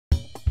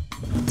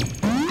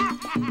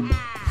東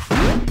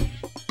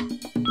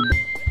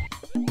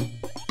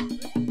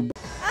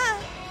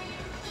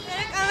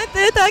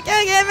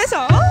京ゲームシ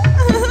ョー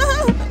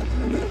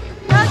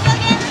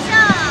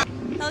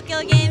東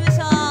京ゲームシ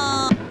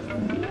ョー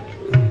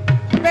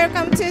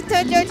Welcome to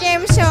Tokyo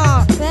Game Show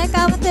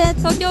Welcome to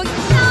Tokyo Game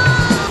Show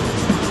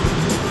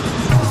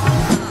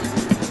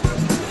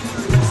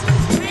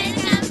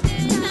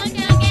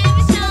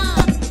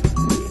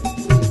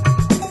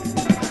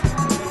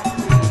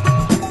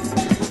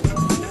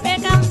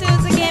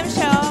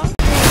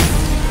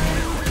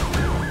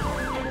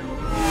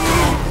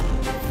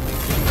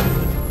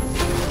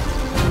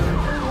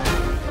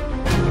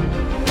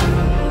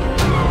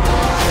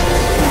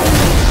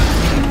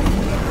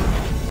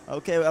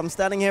Okay, I'm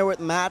standing here with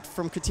Matt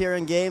from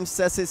Criterion Games.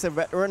 Says he's a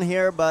veteran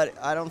here, but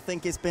I don't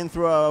think he's been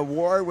through a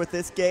war with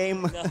this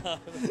game. No.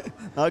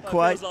 Not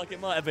quite. Feels like it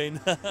might have been.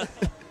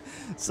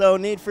 So,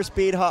 Need for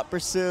Speed, Hot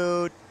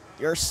Pursuit.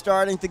 You're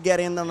starting to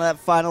get in on that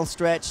final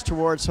stretch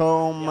towards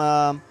home.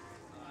 Yeah.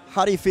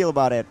 How do you feel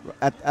about it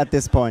at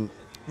this point?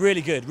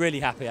 Really good, really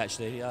happy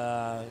actually.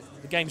 The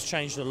game's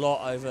changed a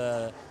lot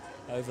over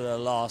the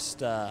last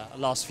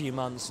few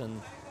months,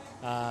 and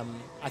I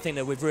think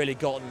that we've really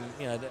gotten,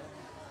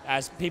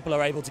 as people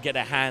are able to get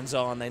their hands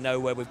on, they know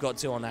where we've got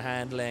to on the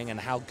handling and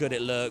how good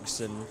it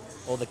looks and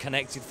all the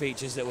connected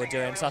features that we're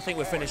doing. So I think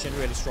we're finishing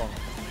really strong.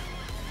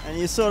 And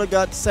you sort of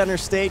got center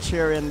stage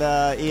here in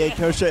the EA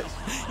Coach. Yeah,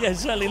 it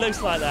certainly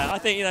looks like that. I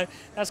think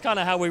that's kind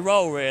of how we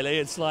roll really.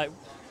 It's like,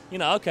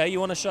 okay, you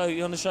want to show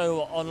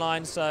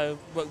online, so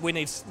we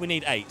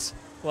need 8.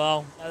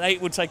 Well,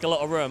 8 would take a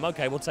lot of room.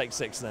 Okay, we'll take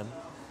 6 then.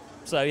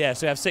 So yeah,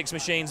 so we have 6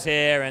 machines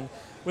here, and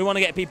we want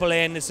to get people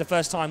in. It's the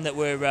first time that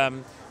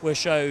we're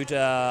showed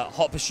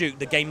Hot Pursuit,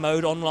 the game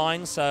mode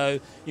online. So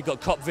you've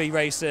got Cop v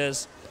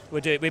Racers.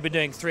 We've been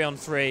doing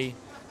 3-on-3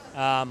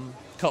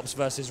 cops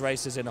versus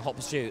racers in a Hot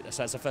Pursuit.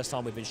 So that's the first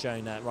time we've been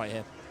showing that right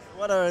here.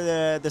 What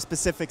are the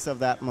specifics of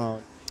that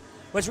mode?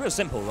 Well, it's real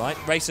simple, right?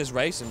 Racers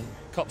race and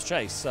cops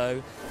chase.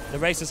 So the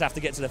racers have to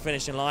get to the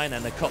finishing line,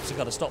 and the cops have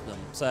got to stop them.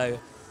 So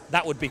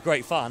that would be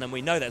great fun, and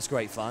we know that's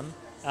great fun.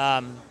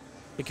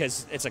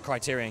 Because it's a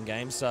Criterion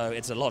game, so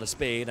it's a lot of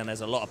speed and there's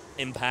a lot of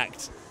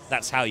impact.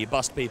 That's how you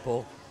bust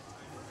people.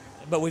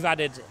 But we've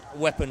added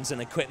weapons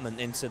and equipment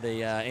into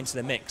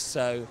the mix.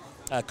 So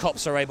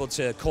cops are able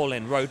to call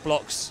in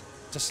roadblocks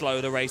to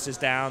slow the racers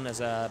down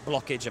as a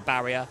blockage, a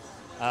barrier.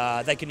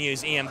 They can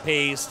use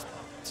EMPs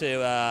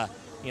to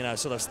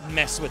sort of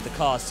mess with the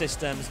car's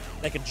systems.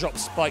 They can drop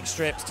spike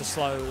strips to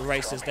slow the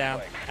racers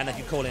down, and they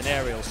can call in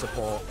aerial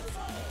support.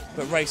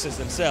 But racers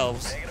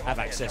themselves have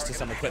access to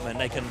some equipment.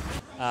 They can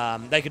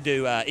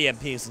do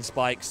EMPs and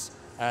spikes.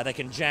 They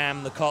can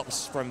jam the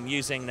cops from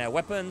using their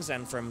weapons,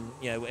 and from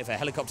if a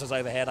helicopter's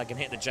overhead, I can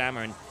hit the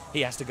jammer and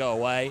he has to go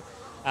away.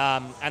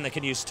 And they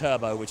can use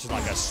turbo, which is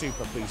like a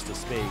super boost of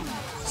speed.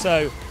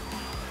 So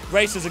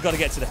racers have got to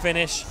get to the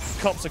finish.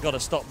 Cops have got to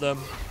stop them.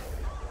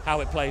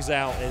 How it plays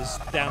out is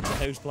down to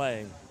who's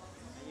playing.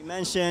 You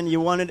mentioned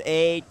you wanted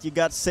 8, you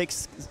got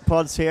 6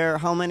 pods here.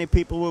 How many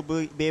people will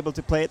be able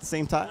to play at the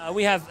same time?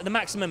 We have, the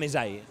maximum is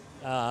 8.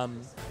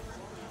 And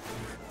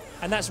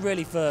that's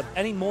really, for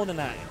any more than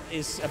that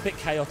is a bit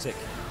chaotic.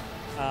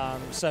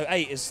 So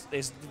 8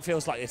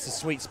 feels like it's a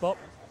sweet spot.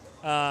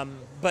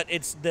 But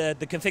it's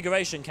the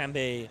configuration can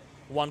be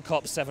 1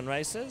 cop, 7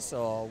 racers,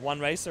 or 1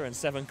 racer and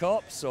 7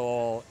 cops,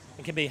 or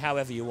it can be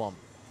however you want.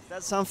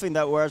 That's something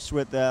that works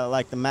with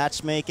like the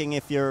matchmaking.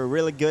 If you're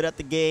really good at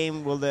the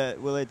game, will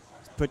it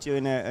put you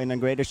in a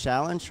greater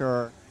challenge,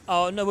 or?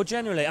 Oh no, well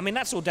generally, I mean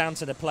that's all down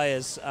to the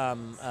players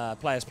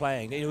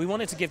playing. We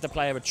wanted to give the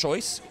player a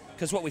choice,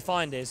 because what we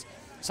find is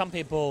some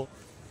people,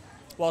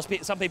 whilst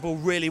some people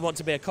really want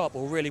to be a cop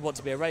or really want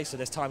to be a racer,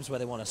 there's times where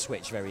they want to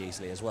switch very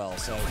easily as well.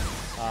 So,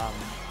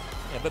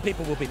 yeah, but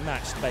people will be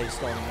matched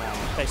based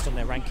on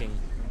their ranking.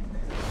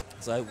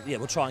 So yeah,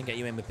 we'll try and get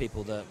you in with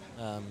people that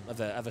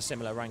of a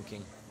similar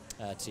ranking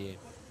to you.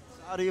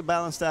 How do you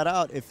balance that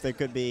out if there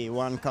could be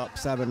 1 cop,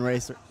 7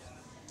 racer?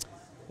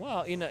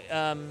 Well,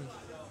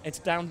 it's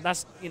down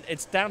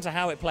to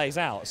how it plays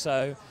out.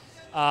 So,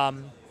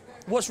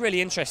 what's really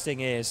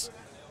interesting is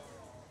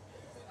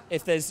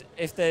does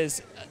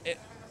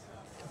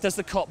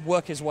the cop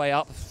work his way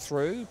up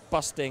through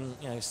busting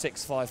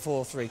 6, 5,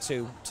 4, 3,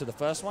 2 to the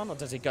first one, or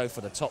does he go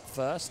for the top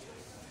first?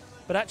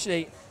 But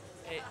actually,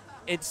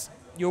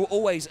 you're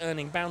always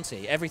earning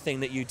bounty.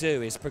 Everything that you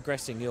do is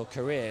progressing your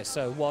career.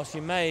 So whilst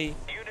you may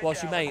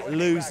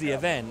lose the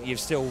event, you've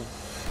still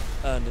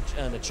earned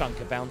a chunk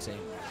of bounty.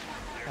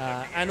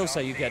 And also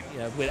you get,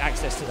 with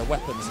access to the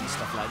weapons and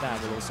stuff like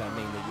that, will also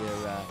mean that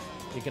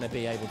you're going to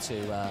be able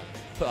to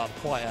put up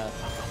quite a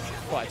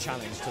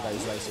challenge to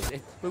those races.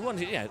 If we want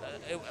to,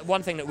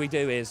 one thing that we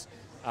do is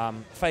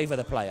favour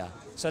the player.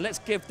 So let's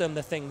give them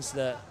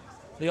the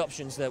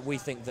options that we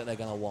think that they're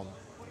going to want,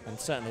 and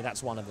certainly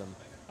that's one of them.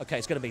 Okay,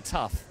 it's going to be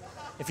tough.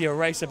 If you're a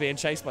racer being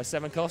chased by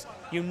 7 cops,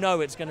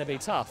 it's going to be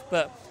tough.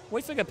 But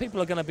we figure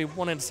people are going to be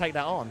wanting to take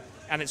that on,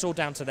 and it's all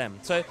down to them.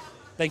 So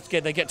they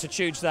get to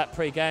choose that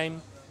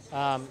pre-game.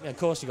 Of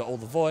course, you've got all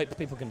the VoIP.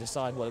 People can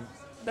decide, well,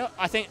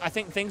 I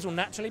think things will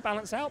naturally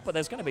balance out, but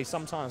there's going to be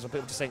some times where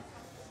people just think,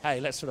 hey,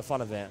 let's for the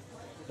fun of it,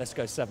 let's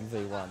go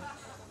 7v1.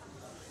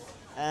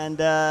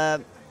 And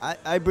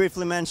I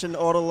briefly mentioned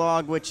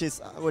autolog,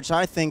 which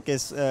I think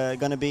is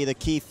going to be the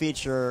key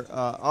feature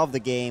of the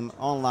game,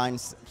 online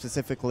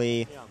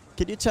specifically. Yeah.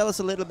 Could you tell us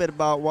a little bit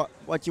about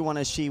what you want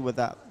to achieve with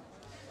that?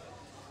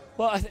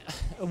 Well,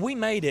 we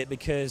made it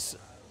because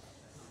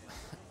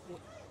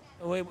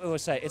we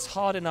always say it's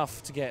hard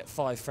enough to get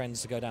 5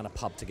 friends to go down a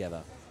pub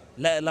together,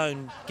 let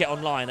alone get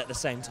online at the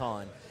same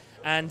time.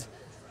 And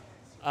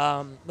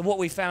what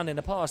we found in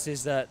the past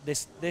is that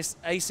this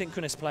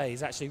asynchronous play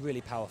is actually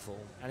really powerful,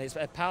 and it's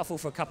powerful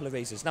for a couple of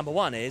reasons. Number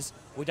one is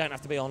we don't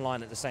have to be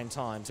online at the same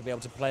time to be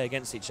able to play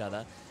against each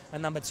other,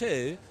 and number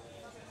two,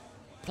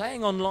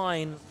 playing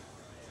online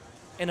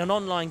in an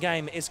online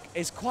game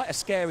is quite a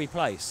scary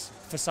place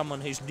for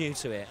someone who's new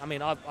to it. I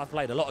mean, I've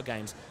played a lot of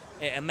games.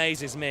 It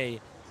amazes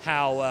me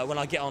how when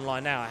I get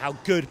online now, how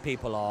good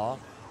people are,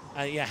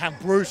 and yeah, how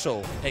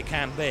brutal it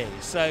can be.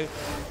 So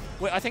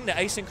I think that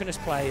asynchronous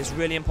play is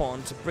really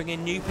important to bring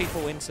in new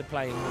people into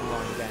playing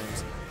online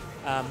games,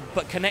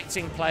 but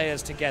connecting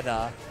players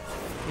together.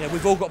 You know,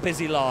 we've all got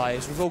busy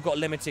lives, we've all got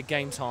limited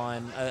game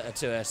time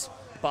to us,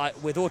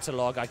 but with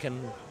Autolog I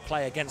can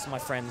play against my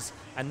friends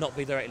and not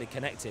be directly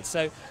connected.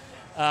 So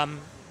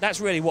that's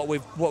really what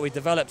we've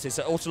developed, is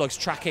that Autolog's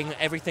tracking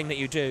everything that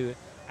you do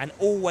and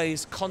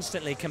always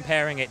constantly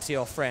comparing it to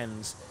your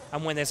friends.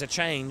 And when there's a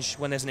change,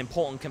 when there's an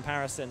important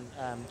comparison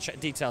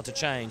detail to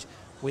change,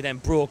 we then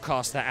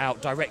broadcast that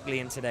out directly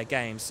into their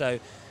game. So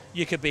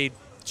you could be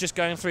just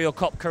going through your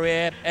COP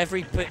career,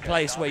 every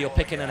place where you're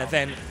picking an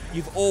event,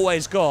 you've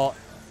always got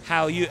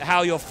how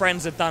your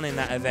friends have done in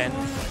that event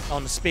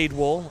on the speed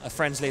wall, a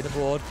friends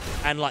leaderboard,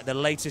 and like the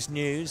latest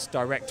news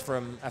direct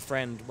from a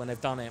friend when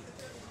they've done it.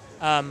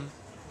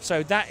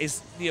 So that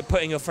is, you're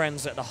putting your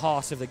friends at the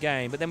heart of the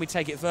game. But then we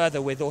take it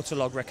further with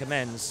Autolog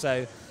recommends.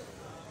 So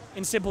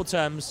in simple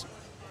terms,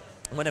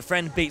 when a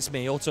friend beats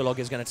me, Autolog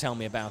is going to tell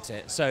me about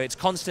it. So it's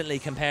constantly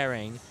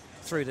comparing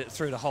through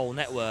the whole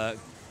network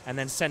and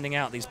then sending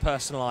out these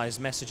personalized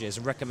messages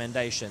and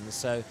recommendations.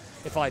 So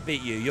if I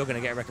beat you, you're going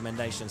to get a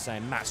recommendation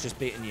saying, Matt's just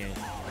beaten you.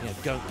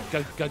 You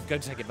know, go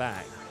take it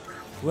back.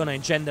 We want to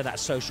engender that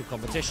social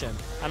competition,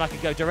 and I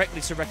could go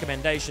directly to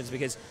recommendations,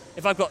 because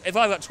if I've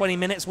got 20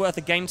 minutes worth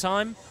of game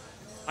time,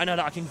 I know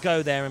that I can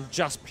go there and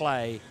just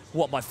play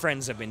what my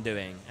friends have been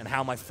doing and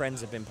how my friends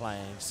have been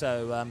playing.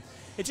 So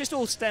it just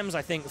all stems,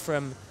 I think,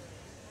 from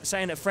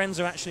saying that friends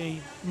are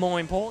actually more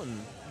important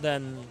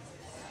than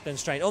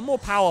strangers, or more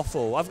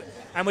powerful.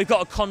 And we've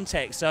got a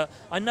context. So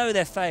I know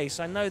their face,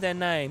 I know their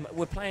name.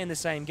 We're playing the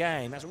same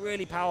game. That's a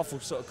really powerful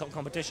sort of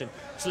competition.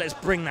 So let's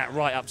bring that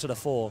right up to the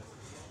fore.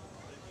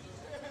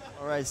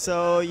 All right,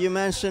 so you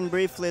mentioned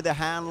briefly the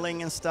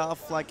handling and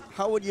stuff. Like,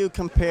 how would you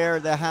compare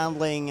the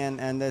handling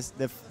and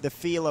the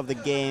feel of the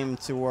game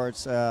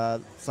towards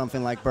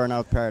something like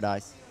Burnout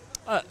Paradise?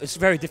 It's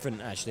very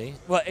different, actually.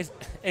 Well,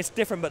 it's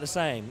different but the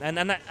same, and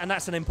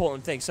that's an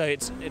important thing. So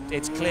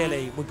it's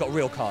clearly, we've got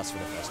real cars for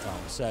the first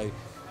time. So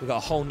we've got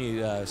a whole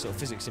new sort of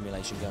physics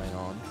simulation going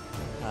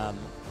on.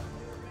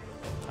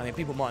 I mean,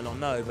 people might not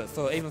know,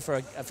 but even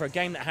for a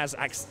game that has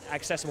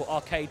accessible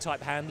arcade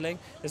type handling,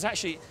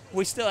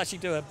 we still actually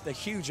do a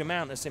huge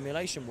amount of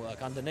simulation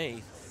work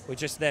underneath. We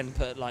just then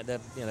put like the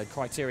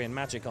Criterion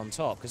magic on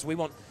top, because we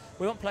want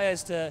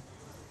players to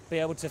be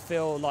able to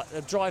feel like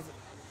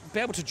be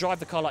able to drive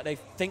the car like they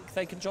think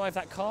they can drive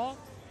that car,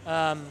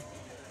 and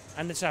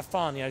just have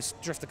fun.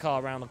 Drift the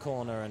car around the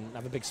corner and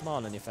have a big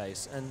smile on your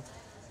face.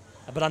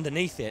 But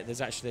underneath it, there's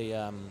actually,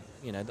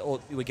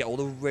 we get all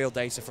the real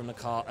data from the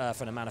car,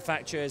 from the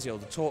manufacturers, all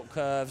the torque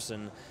curves,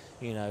 and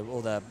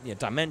all the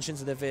dimensions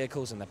of the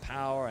vehicles and the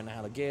power and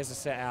how the gears are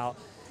set out.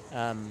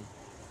 And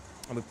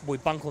we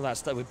bunk all that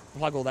stuff, we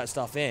plug all that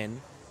stuff in,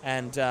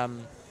 and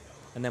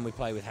then we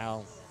play with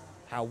how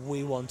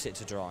we want it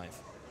to drive.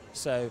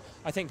 So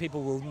I think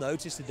people will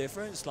notice the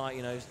difference.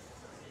 Like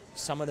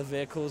some of the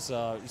vehicles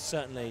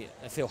certainly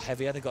feel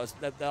heavier.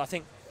 I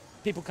think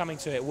people coming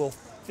to it will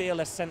feel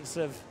a sense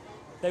of.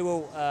 They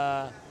will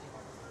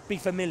be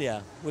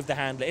familiar with the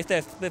handling. If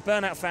they're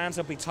Burnout fans,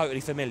 they'll be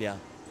totally familiar,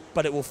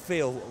 but it will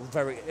feel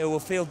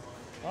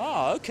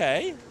oh,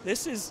 okay,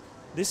 this is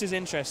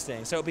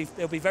interesting. So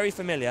it'll be very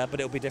familiar,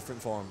 but it'll be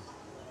different for them.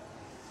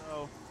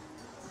 So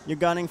you're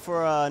gunning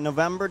for a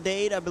November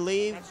date, I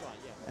believe. That's right,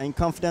 yeah. And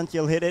confident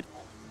you'll hit it?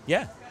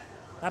 Yeah,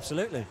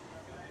 absolutely.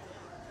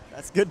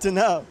 That's good to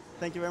know.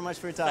 Thank you very much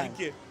for your time. Thank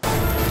you.